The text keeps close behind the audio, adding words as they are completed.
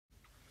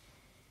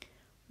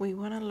We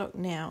want to look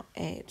now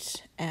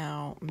at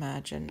our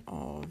margin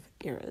of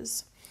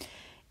errors.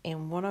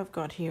 And what I've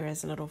got here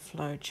is a little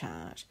flow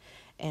chart,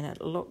 and it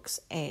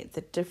looks at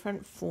the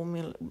different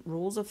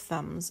rules of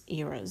thumbs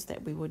errors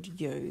that we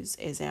would use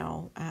as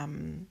our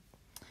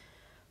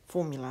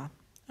formula.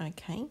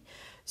 Okay,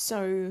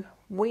 so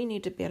we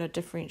need to be able to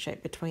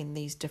differentiate between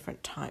these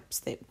different types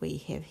that we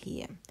have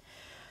here.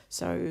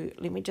 So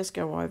let me just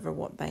go over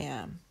what they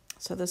are.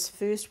 So this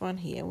first one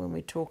here, when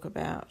we talk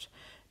about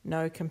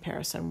no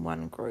comparison,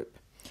 one group,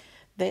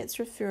 that's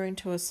referring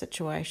to a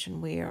situation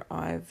where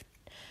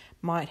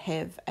might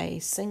have a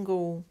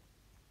single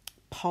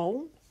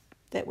poll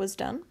that was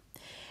done,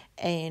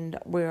 and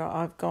where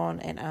I've gone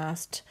and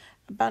asked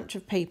a bunch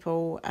of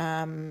people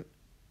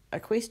a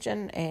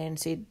question and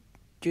said,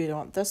 do you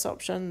want this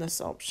option,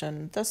 this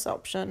option, this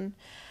option?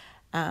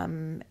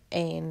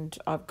 And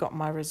I've got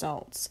my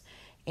results.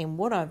 And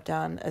what I've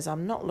done is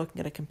I'm not looking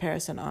at a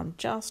comparison, I'm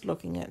just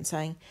looking at it and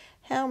saying,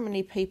 how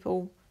many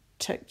people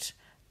ticked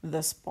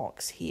this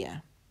box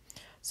here?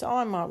 So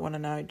I might want to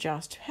know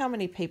just how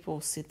many people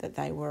said that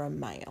they were a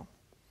male,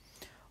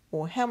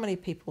 or how many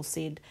people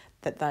said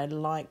that they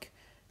like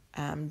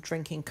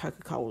drinking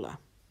Coca-Cola.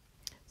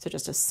 So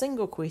just a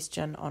single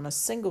question on a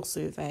single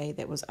survey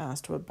that was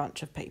asked to a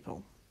bunch of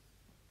people.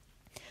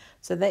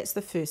 So that's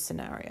the first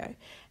scenario.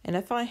 And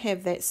if I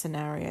have that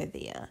scenario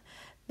there,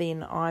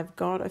 then I've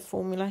got a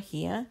formula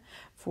here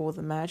for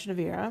the margin of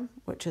error,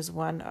 which is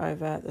 1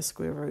 over the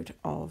square root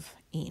of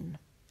n.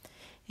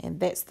 And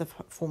that's the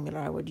formula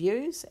I would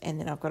use. And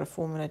then I've got a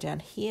formula down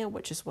here,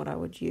 which is what I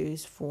would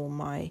use for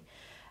my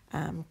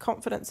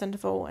confidence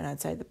interval. And I'd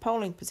say the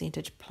polling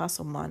percentage plus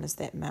or minus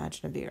that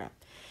margin of error.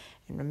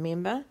 And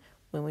remember,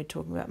 when we're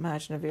talking about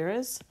margin of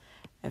errors,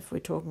 if we're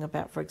talking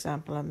about, for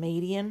example, a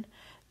median,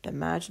 the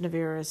margin of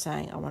error is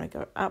saying I want to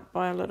go up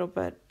by a little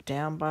bit,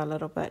 down by a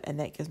little bit, and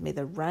that gives me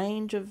the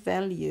range of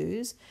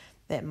values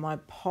that my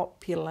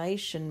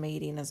population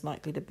median is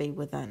likely to be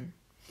within.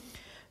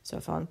 So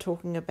if I'm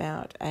talking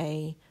about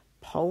a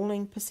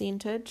polling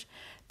percentage,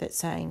 that's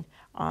saying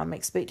I'm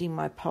expecting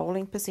my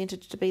polling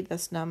percentage to be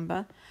this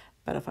number,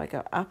 but if I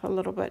go up a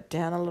little bit,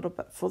 down a little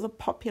bit, for the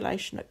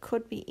population, it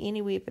could be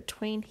anywhere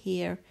between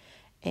here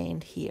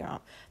and here.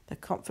 The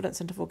confidence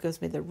interval gives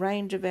me the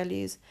range of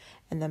values,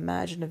 and the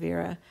margin of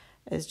error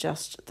is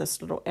just this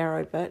little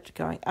arrow bit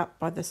going up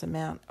by this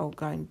amount or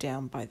going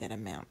down by that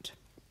amount.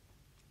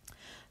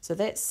 So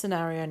that's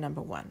scenario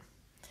number 1.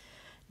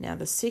 Now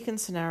the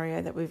second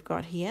scenario that we've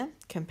got here,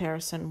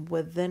 comparison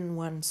within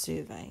one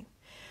survey.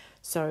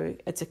 So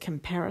it's a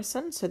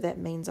comparison, so that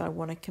means I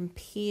want to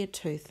compare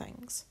two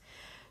things.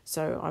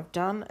 So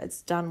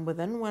it's done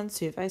within one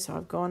survey, so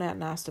I've gone out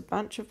and asked a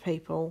bunch of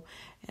people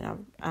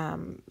and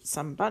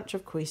I've bunch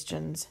of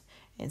questions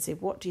and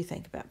said, what do you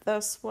think about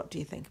this? What do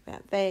you think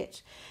about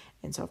that?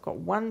 And so I've got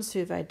one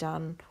survey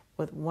done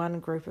with one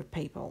group of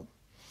people.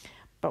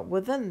 But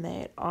within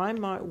that, I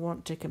might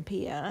want to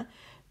compare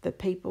the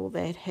people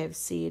that have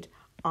said,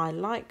 I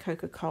like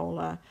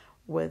Coca-Cola,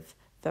 with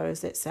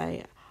those that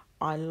say,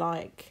 I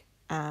like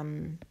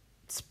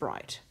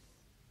Sprite.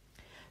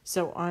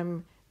 So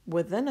I'm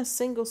within a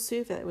single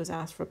survey that was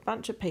asked for a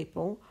bunch of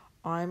people,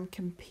 I'm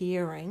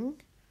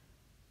comparing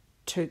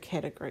two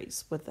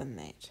categories within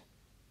that.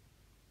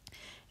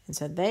 And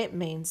so that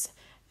means,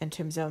 in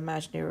terms of our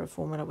margin error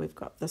formula, we've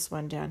got this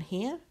one down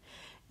here,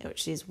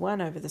 which is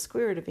 1 over the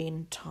square root of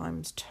n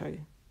times 2.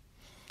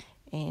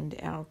 And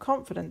our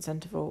confidence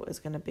interval is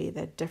going to be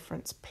the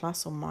difference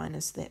plus or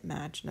minus that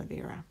margin of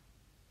error.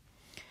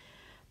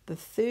 The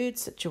third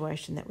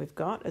situation that we've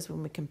got is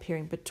when we're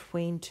comparing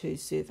between two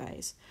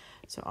surveys.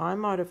 So I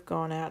might have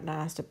gone out and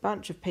asked a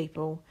bunch of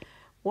people,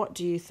 what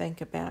do you think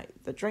about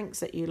the drinks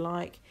that you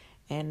like?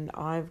 And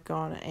I've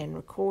gone and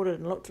recorded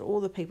and looked at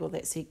all the people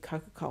that said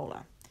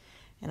Coca-Cola.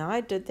 And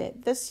I did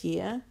that this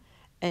year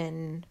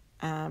in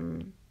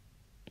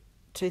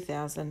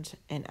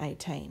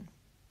 2018.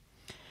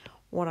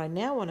 What I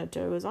now want to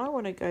do is I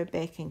want to go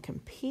back and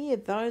compare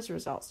those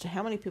results to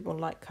how many people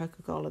like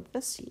Coca-Cola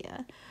this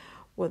year,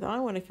 with I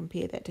want to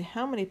compare that to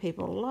how many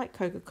people like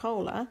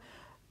Coca-Cola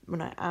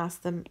when I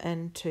asked them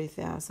in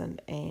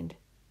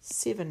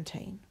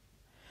 2017.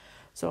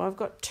 So I've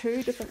got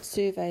two different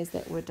surveys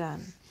that were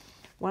done.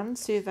 One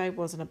survey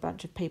was on a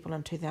bunch of people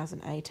in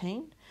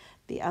 2018.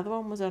 The other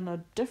one was on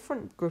a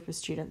different group of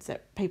students,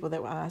 people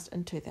that were asked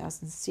in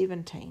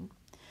 2017.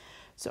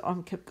 So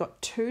I've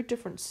got two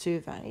different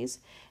surveys,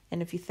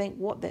 and if you think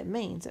what that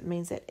means, it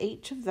means that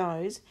each of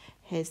those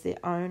has their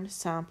own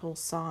sample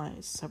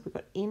size. So we've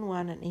got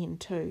N1 and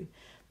N2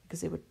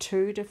 because there were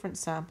two different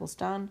samples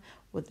done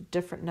with a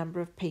different number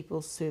of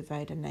people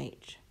surveyed in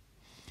each.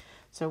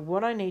 So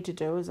what I need to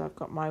do is I've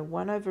got my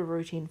 1 over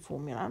root n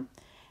formula,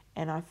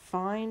 and I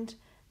find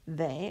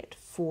that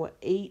for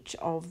each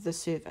of the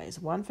surveys,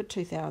 one for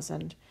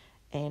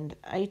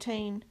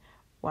 2018,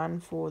 one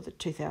for the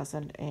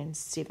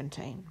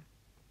 2017.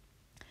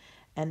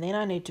 And then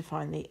I need to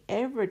find the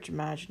average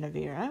margin of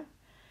error.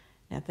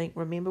 Now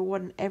remember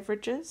what an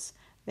average is?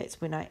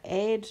 That's when I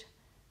add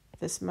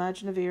this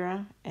margin of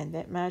error and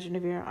that margin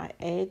of error, I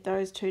add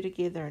those two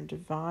together and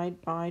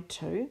divide by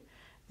 2.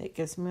 That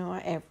gives me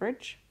my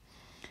average.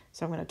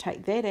 So I'm going to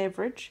take that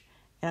average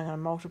and I'm going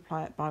to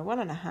multiply it by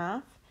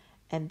 1.5,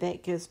 and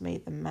that gives me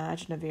the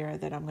margin of error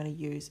that I'm going to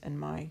use in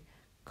my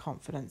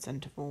confidence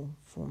interval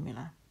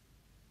formula.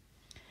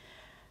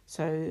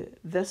 So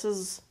this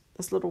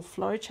little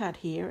flowchart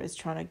here is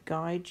trying to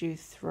guide you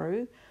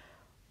through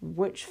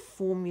which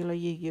formula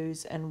you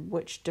use in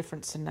which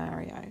different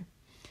scenario.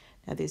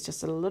 Now there's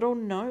just a little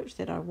note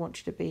that I want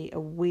you to be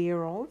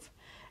aware of,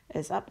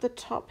 is up the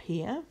top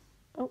here.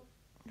 Oh,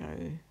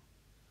 go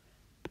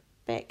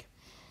back.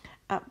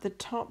 Up the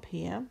top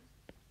here,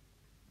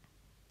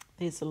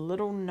 there's a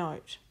little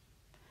note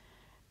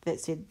that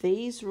said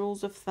these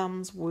rules of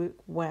thumbs work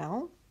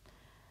well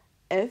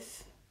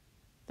if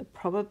the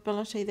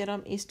probability that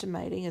I'm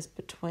estimating is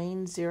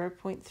between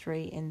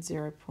 0.3 and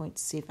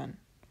 0.7.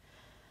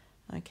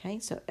 Okay,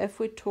 so if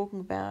we're talking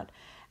about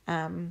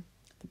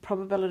the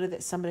probability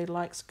that somebody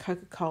likes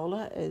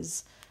Coca-Cola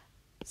is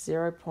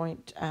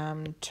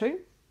 0.2,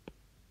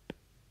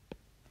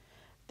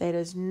 that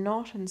is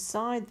not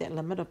inside that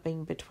limit of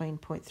being between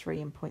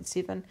 0.3 and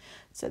 0.7.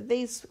 So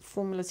these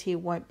formulas here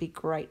won't be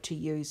great to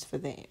use for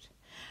that.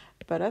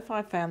 But if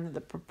I found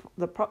that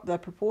the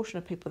proportion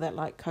of people that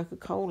like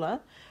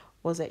Coca-Cola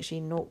was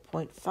actually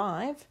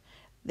 0.5,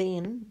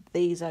 then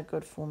these are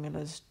good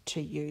formulas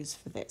to use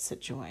for that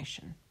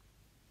situation.